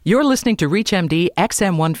You're listening to ReachMD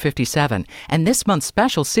XM157 and this month's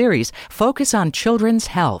special series, Focus on Children's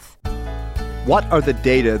Health. What are the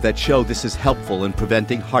data that show this is helpful in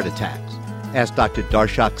preventing heart attacks? Asked Dr.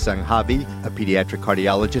 Darshak Sanghavi, a pediatric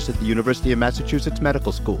cardiologist at the University of Massachusetts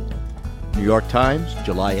Medical School. New York Times,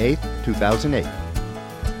 July 8, 2008.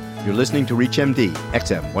 You're listening to ReachMD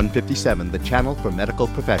XM157, the channel for medical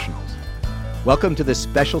professionals. Welcome to this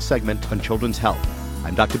special segment on children's health.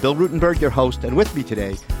 I'm Dr. Bill Rutenberg, your host, and with me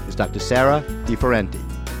today is Dr. Sarah DiFerenti.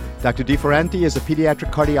 Dr. DiFerenti is a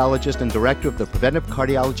pediatric cardiologist and director of the Preventive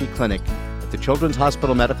Cardiology Clinic at the Children's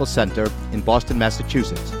Hospital Medical Center in Boston,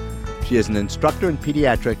 Massachusetts. She is an instructor in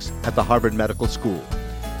pediatrics at the Harvard Medical School.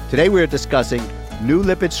 Today we are discussing new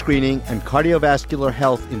lipid screening and cardiovascular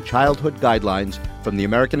health in childhood guidelines from the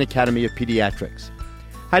American Academy of Pediatrics.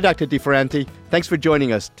 Hi, Dr. DiFerenti. Thanks for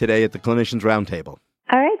joining us today at the Clinicians Roundtable.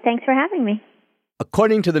 All right, thanks for having me.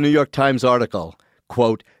 According to the New York Times article,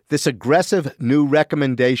 quote, this aggressive new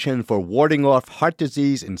recommendation for warding off heart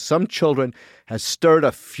disease in some children has stirred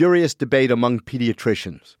a furious debate among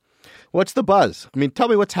pediatricians. What's the buzz? I mean, tell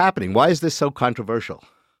me what's happening. Why is this so controversial?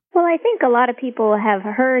 Well, I think a lot of people have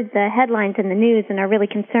heard the headlines in the news and are really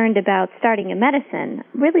concerned about starting a medicine.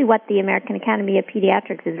 Really what the American Academy of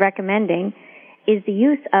Pediatrics is recommending is the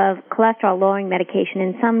use of cholesterol-lowering medication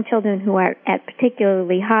in some children who are at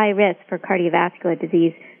particularly high risk for cardiovascular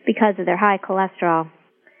disease because of their high cholesterol.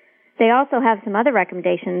 They also have some other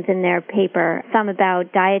recommendations in their paper, some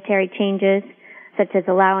about dietary changes, such as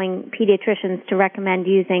allowing pediatricians to recommend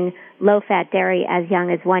using low-fat dairy as young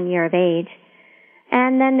as 1 year of age.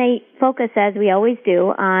 And then they focus, as we always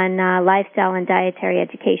do, on lifestyle and dietary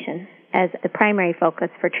education as the primary focus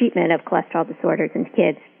for treatment of cholesterol disorders in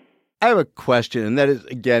kids. I have a question, and that is,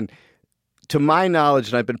 again, to my knowledge,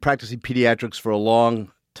 and I've been practicing pediatrics for a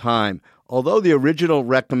long time, although the original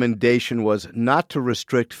recommendation was not to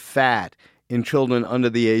restrict fat in children under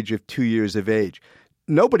the age of 2 years of age,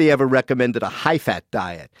 nobody ever recommended a high-fat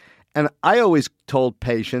diet. And I always told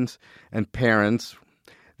patients and parents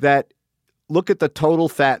that look at the total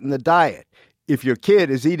fat in the diet. If your kid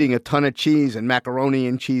is eating a ton of cheese and macaroni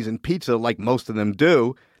and cheese and pizza like most of them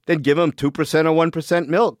do, then give them 2% or 1%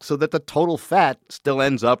 milk so that the total fat still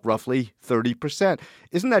ends up roughly 30%.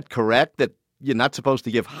 Isn't that correct, that you're not supposed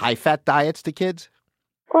to give high-fat diets to kids?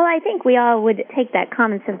 Well, I think we all would take that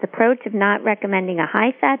common sense approach of not recommending a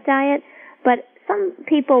high-fat diet, but some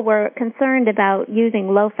people were concerned about using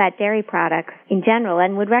low-fat dairy products in general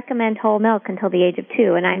and would recommend whole milk until the age of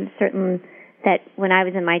 2. And I'm certain that when I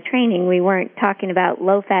was in my training, we weren't talking about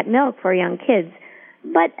low-fat milk for young kids.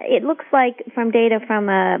 But it looks like from data from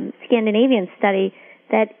a Scandinavian study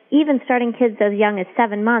that even starting kids as young as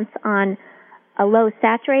 7 months on a low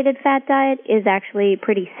saturated fat diet is actually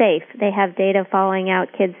pretty safe. They have data following out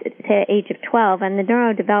kids to the age of 12, and the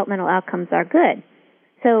neurodevelopmental outcomes are good.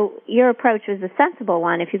 So your approach was a sensible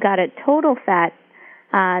one. If you got a total fat,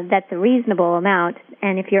 that's a reasonable amount,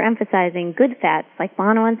 and if you're emphasizing good fats like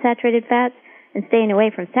monounsaturated fats and staying away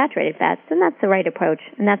from saturated fats, then that's the right approach,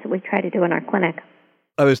 and that's what we try to do in our clinic.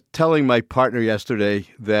 I was telling my partner yesterday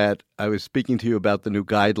that I was speaking to you about the new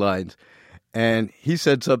guidelines, and he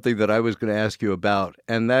said something that I was going to ask you about,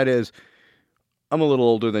 and that is, I'm a little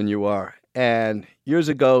older than you are, and years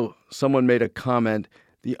ago someone made a comment,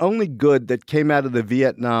 the only good that came out of the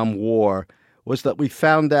Vietnam War was that we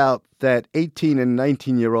found out that 18 and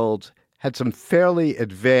 19-year-olds had some fairly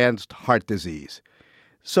advanced heart disease.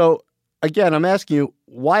 So, again, I'm asking you,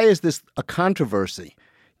 why is this a controversy?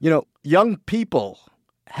 You know, young people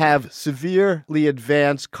have severely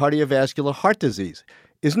advanced cardiovascular heart disease.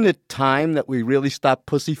 Isn't it time that we really stopped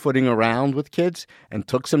pussyfooting around with kids and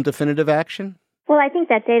took some definitive action? Well, I think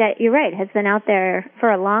that data, you're right, has been out there for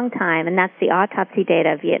a long time, and that's the autopsy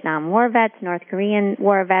data of Vietnam War vets, North Korean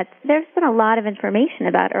war vets. There's been a lot of information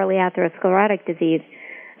about early atherosclerotic disease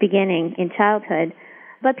beginning in childhood,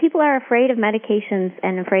 but people are afraid of medications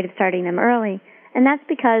and afraid of starting them early, and that's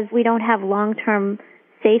because we don't have long-term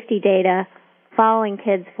safety data following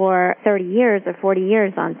kids for 30 years or 40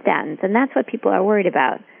 years on statins, and that's what people are worried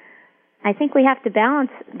about. I think we have to balance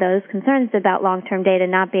those concerns about long-term data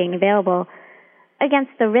not being available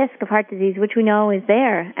against the risk of heart disease, which we know is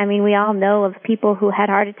there. I mean, we all know of people who had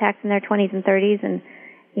heart attacks in their 20s and 30s, and,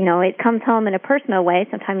 you know, it comes home in a personal way.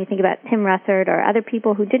 Sometimes you think about Tim Russert or other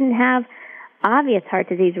people who didn't have obvious heart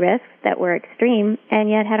disease risks that were extreme and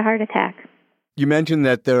yet had a heart attack. You mentioned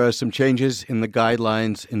that there are some changes in the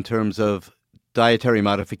guidelines in terms of dietary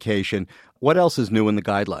modification. What else is new in the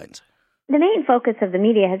guidelines? The main focus of the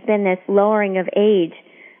media has been this lowering of age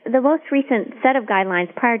The most recent set of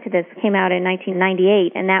guidelines prior to this came out in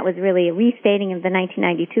 1998, and that was really a restating of the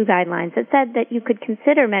 1992 guidelines that said that you could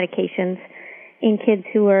consider medications in kids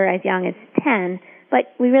who were as young as 10,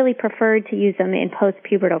 but we really preferred to use them in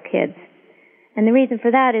post-pubertal kids. And the reason for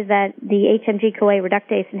that is that the HMG-CoA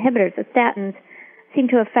reductase inhibitors, the statins, seem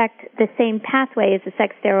to affect the same pathway as the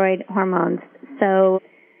sex steroid hormones. So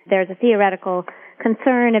there's a theoretical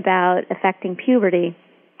concern about affecting puberty.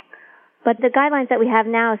 But the guidelines that we have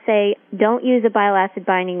now say don't use a bile acid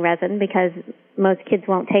binding resin because most kids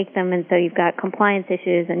won't take them, and so you've got compliance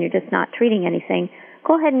issues and you're just not treating anything.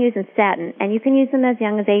 Go ahead and use a statin, and you can use them as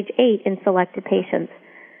young as age 8 in selected patients.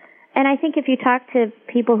 And I think if you talk to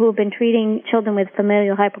people who have been treating children with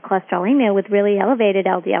familial hypercholesterolemia with really elevated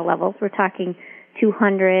LDL levels, we're talking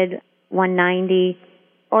 200, 190,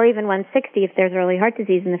 or even 160 if there's early heart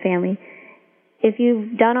disease in the family. If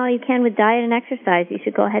you've done all you can with diet and exercise, you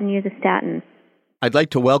should go ahead and use a statin. I'd like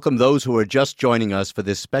to welcome those who are just joining us for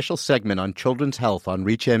this special segment on children's health on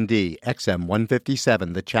ReachMD XM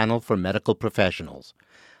 157, the channel for medical professionals.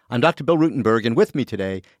 I'm Dr. Bill Rutenberg, and with me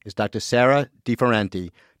today is Dr. Sarah DiFerranti,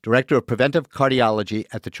 Director of Preventive Cardiology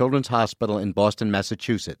at the Children's Hospital in Boston,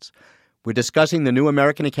 Massachusetts. We're discussing the new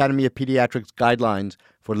American Academy of Pediatrics guidelines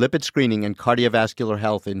for lipid screening and cardiovascular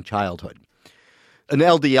health in childhood. An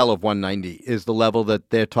LDL of 190 is the level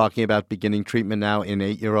that they're talking about beginning treatment now in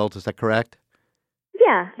 8-year-olds. Is that correct?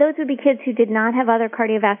 Yeah, those would be kids who did not have other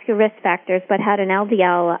cardiovascular risk factors but had an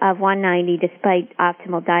LDL of 190 despite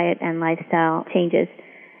optimal diet and lifestyle changes.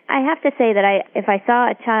 I have to say that if I saw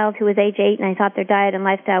a child who was age 8 and I thought their diet and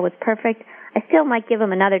lifestyle was perfect, I still might give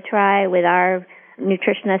them another try with our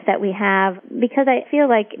nutritionist that we have, because I feel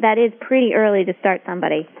like that is pretty early to start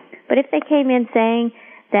somebody. But if they came in saying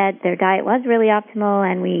that their diet was really optimal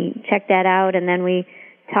and we checked that out and then we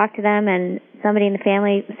talked to them and somebody in the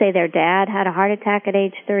family, say their dad had a heart attack at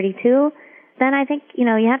age 32, then I think, you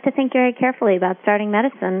have to think very carefully about starting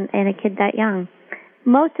medicine in a kid that young.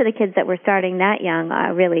 Most of the kids that we're starting that young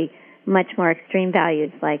are really much more extreme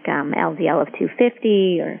values like LDL of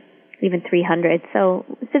 250 or even 300. So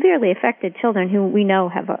severely affected children who we know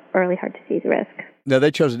have early heart disease risk. Now,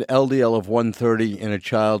 they chose an LDL of 130 in a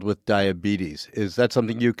child with diabetes. Is that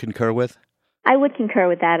something you concur with? I would concur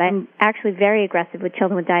with that. I'm actually very aggressive with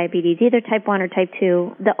children with diabetes, either type 1 or type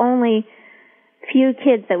 2. The only few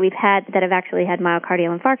kids that we've had that have actually had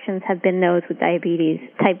myocardial infarctions have been those with diabetes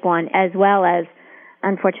type 1, as well as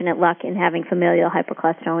unfortunate luck in having familial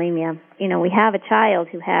hypercholesterolemia. We have a child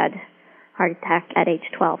who had heart attack at age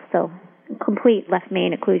 12, so complete left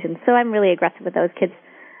main occlusion. So I'm really aggressive with those kids.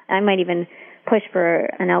 I might even push for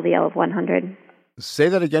an LDL of 100. Say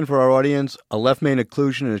that again for our audience. A left main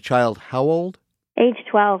occlusion in a child how old? Age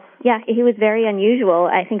 12. Yeah, he was very unusual.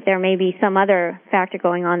 I think there may be some other factor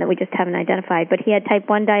going on that we just haven't identified. But he had type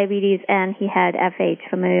 1 diabetes and he had FH,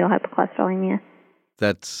 familial hypercholesterolemia.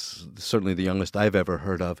 That's certainly the youngest I've ever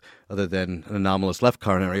heard of, other than an anomalous left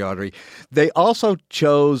coronary artery. They also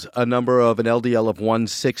chose a number of an LDL of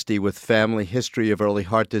 160 with family history of early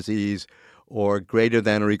heart disease or greater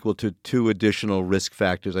than or equal to 2 additional risk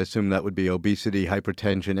factors. I assume that would be obesity,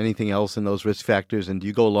 hypertension, anything else in those risk factors, and do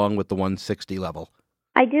you go along with the 160 level?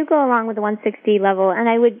 I do go along with the 160 level, and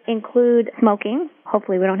I would include smoking.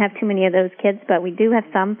 Hopefully we don't have too many of those kids, but we do have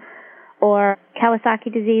some. Or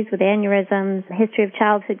Kawasaki disease with aneurysms, history of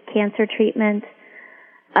childhood cancer treatment,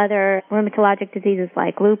 other rheumatologic diseases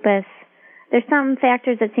like lupus. There's some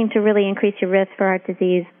factors that seem to really increase your risk for heart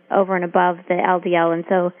disease over and above the LDL, and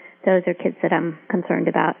so those are kids that I'm concerned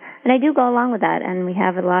about. And I do go along with that, and we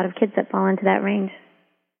have a lot of kids that fall into that range.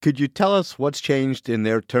 Could you tell us what's changed in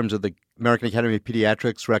their terms of the American Academy of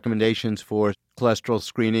Pediatrics recommendations for cholesterol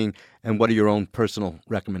screening, and what are your own personal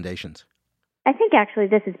recommendations? I think actually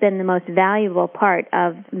this has been the most valuable part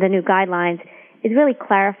of the new guidelines, is really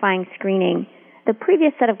clarifying screening. The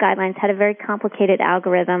previous set of guidelines had a very complicated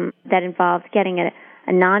algorithm that involved getting a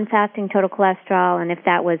non-fasting total cholesterol, and if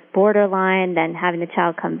that was borderline, then having the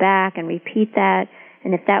child come back and repeat that.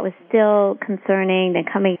 And if that was still concerning, then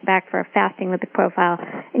coming back for a fasting lipid profile.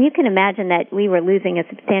 And you can imagine that we were losing a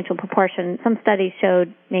substantial proportion. Some studies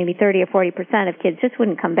showed maybe 30 or 40% of kids just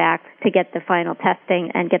wouldn't come back to get the final testing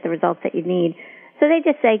and get the results that you need. So they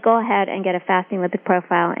just say, go ahead and get a fasting lipid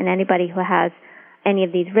profile in anybody who has any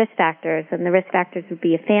of these risk factors. And the risk factors would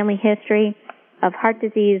be a family history of heart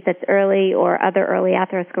disease that's early or other early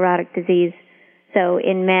atherosclerotic disease. So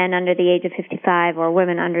in men under the age of 55 or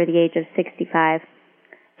women under the age of 65.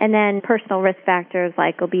 And then personal risk factors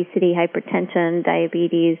like obesity, hypertension,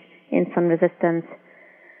 diabetes, insulin resistance.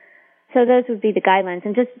 So those would be the guidelines.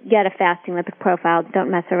 And just get a fasting lipid profile. Don't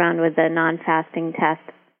mess around with the non-fasting test.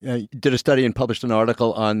 You did a study and published an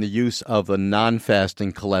article on the use of a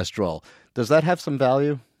non-fasting cholesterol. Does that have some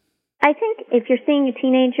value? I think if you're seeing a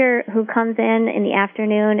teenager who comes in the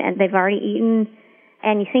afternoon and they've already eaten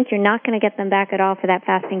and you think you're not going to get them back at all for that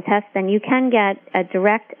fasting test, then you can get a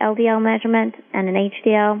direct LDL measurement and an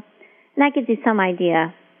HDL, and that gives you some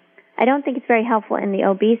idea. I don't think it's very helpful in the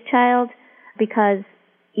obese child because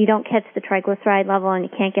you don't catch the triglyceride level and you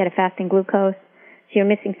can't get a fasting glucose, so you're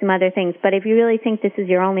missing some other things. But if you really think this is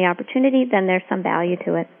your only opportunity, then there's some value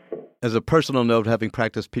to it. As a personal note, having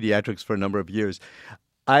practiced pediatrics for a number of years,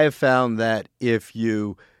 I have found that if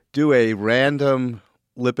you do a random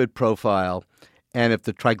lipid profile and if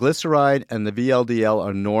the triglyceride and the VLDL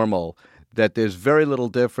are normal, that there's very little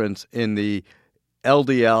difference in the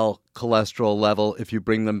LDL cholesterol level if you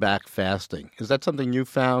bring them back fasting. Is that something you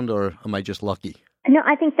found, or am I just lucky? No,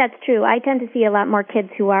 I think that's true. I tend to see a lot more kids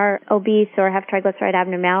who are obese or have triglyceride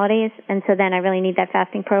abnormalities, and so then I really need that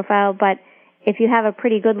fasting profile. But if you have a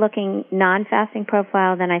pretty good-looking non-fasting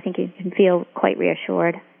profile, then I think you can feel quite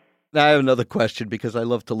reassured. Now, I have another question because I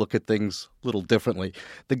love to look at things a little differently.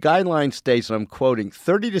 The guideline states, and I'm quoting,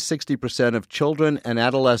 30 to 60% of children and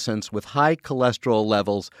adolescents with high cholesterol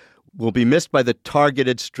levels will be missed by the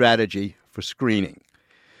targeted strategy for screening.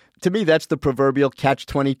 To me, that's the proverbial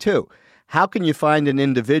catch-22. How can you find an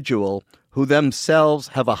individual who themselves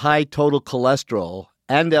have a high total cholesterol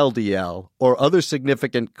and LDL or other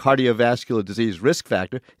significant cardiovascular disease risk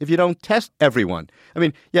factor if you don't test everyone? I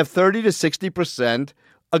mean, you have 30 to 60%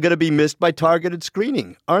 are going to be missed by targeted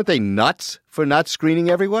screening. Aren't they nuts for not screening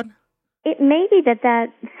everyone? It may be that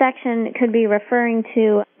section could be referring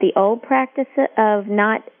to the old practice of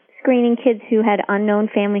not screening kids who had unknown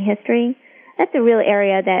family history. That's a real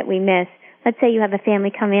area that we miss. Let's say you have a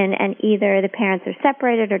family come in and either the parents are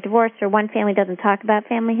separated or divorced, or one family doesn't talk about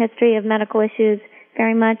family history of medical issues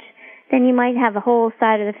very much. Then you might have a whole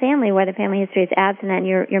side of the family where the family history is absent and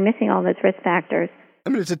you're missing all those risk factors. I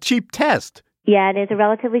mean, it's a cheap test. Yeah, it is a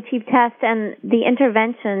relatively cheap test, and the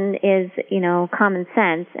intervention is, common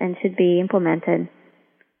sense and should be implemented.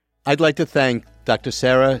 I'd like to thank Dr.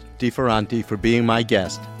 Sarah DiFerranti for being my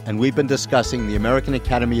guest, and we've been discussing the American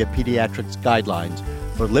Academy of Pediatrics guidelines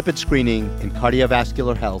for lipid screening in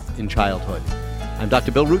cardiovascular health in childhood. I'm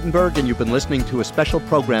Dr. Bill Rutenberg, and you've been listening to a special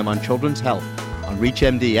program on children's health on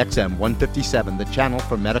ReachMD XM 157, the channel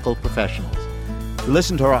for medical professionals. To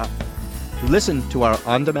listen to our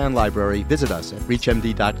on-demand library, visit us at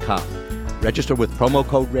ReachMD.com. Register with promo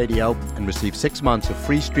code RADIO and receive 6 months of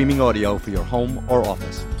free streaming audio for your home or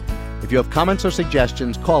office. If you have comments or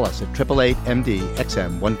suggestions, call us at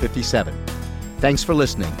 888-MD-XM-157. Thanks for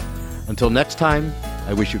listening. Until next time,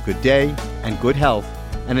 I wish you good day and good health,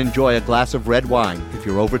 and enjoy a glass of red wine if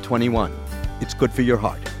you're over 21. It's good for your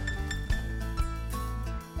heart.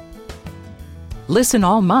 Listen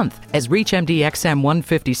all month as ReachMD XM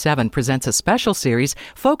 157 presents a special series,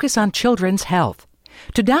 Focus on Children's Health.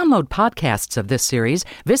 To download podcasts of this series,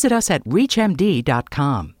 visit us at ReachMD.com.